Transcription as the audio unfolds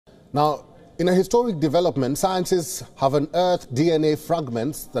Now, in a historic development, scientists have unearthed DNA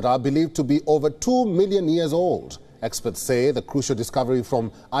fragments that are believed to be over 2 million years old. Experts say the crucial discovery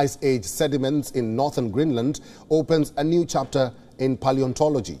from Ice Age sediments in northern Greenland opens a new chapter in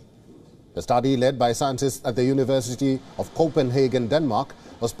paleontology. The study, led by scientists at the University of Copenhagen, Denmark,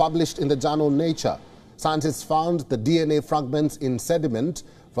 was published in the journal Nature. Scientists found the DNA fragments in sediment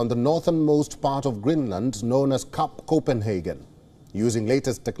from the northernmost part of Greenland, known as Cap Copenhagen. Using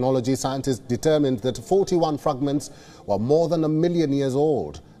latest technology, scientists determined that 41 fragments were more than 1 million years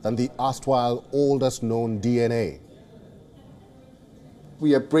old than the erstwhile oldest known DNA.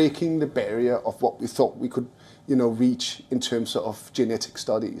 We are breaking the barrier of what we thought we could, reach in terms of genetic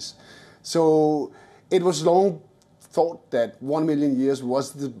studies. So it was long thought that 1 million years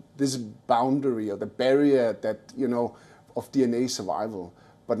was this boundary or the barrier that, of DNA survival.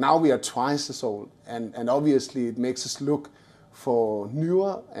 But now we are twice as old, and obviously it makes us look for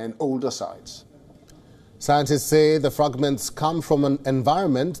newer and older sites. Scientists say the fragments come from an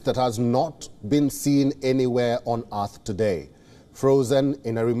environment that has not been seen anywhere on Earth today. Frozen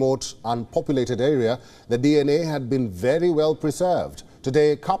in a remote, unpopulated area, the DNA had been very well preserved.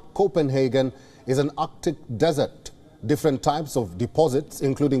 Today, Cap Copenhagen is an Arctic desert. Different types of deposits,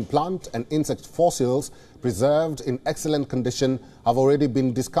 including plant and insect fossils, preserved in excellent condition, have already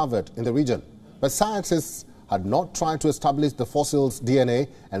been discovered in the region. But scientists had not tried to establish the fossil's DNA,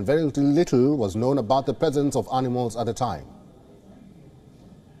 and very little was known about the presence of animals at the time.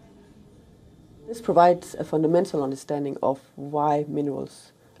 This provides a fundamental understanding of why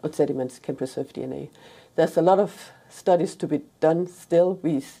minerals or sediments can preserve DNA. There's a lot of studies to be done still.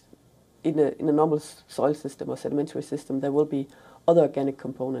 In a normal soil system or sedimentary system, there will be other organic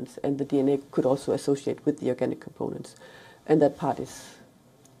components, and the DNA could also associate with the organic components. And that part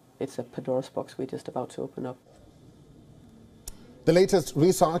it's a Pandora's box we're just about to open up. The latest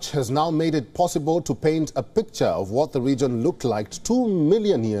research has now made it possible to paint a picture of what the region looked like 2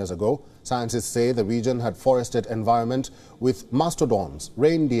 million years ago. Scientists say the region had forested environment with mastodons,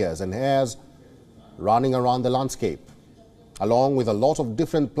 reindeers and hares running around the landscape, along with a lot of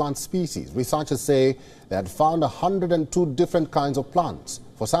different plant species. Researchers say they had found 102 different kinds of plants.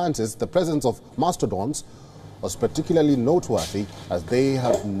 For scientists, the presence of mastodons was particularly noteworthy as they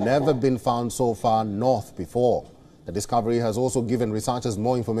have never been found so far north before. The discovery has also given researchers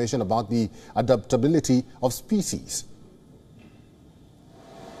more information about the adaptability of species.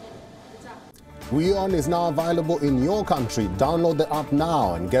 WION is now available in your country. Download the app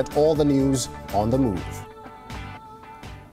now and get all the news on the move.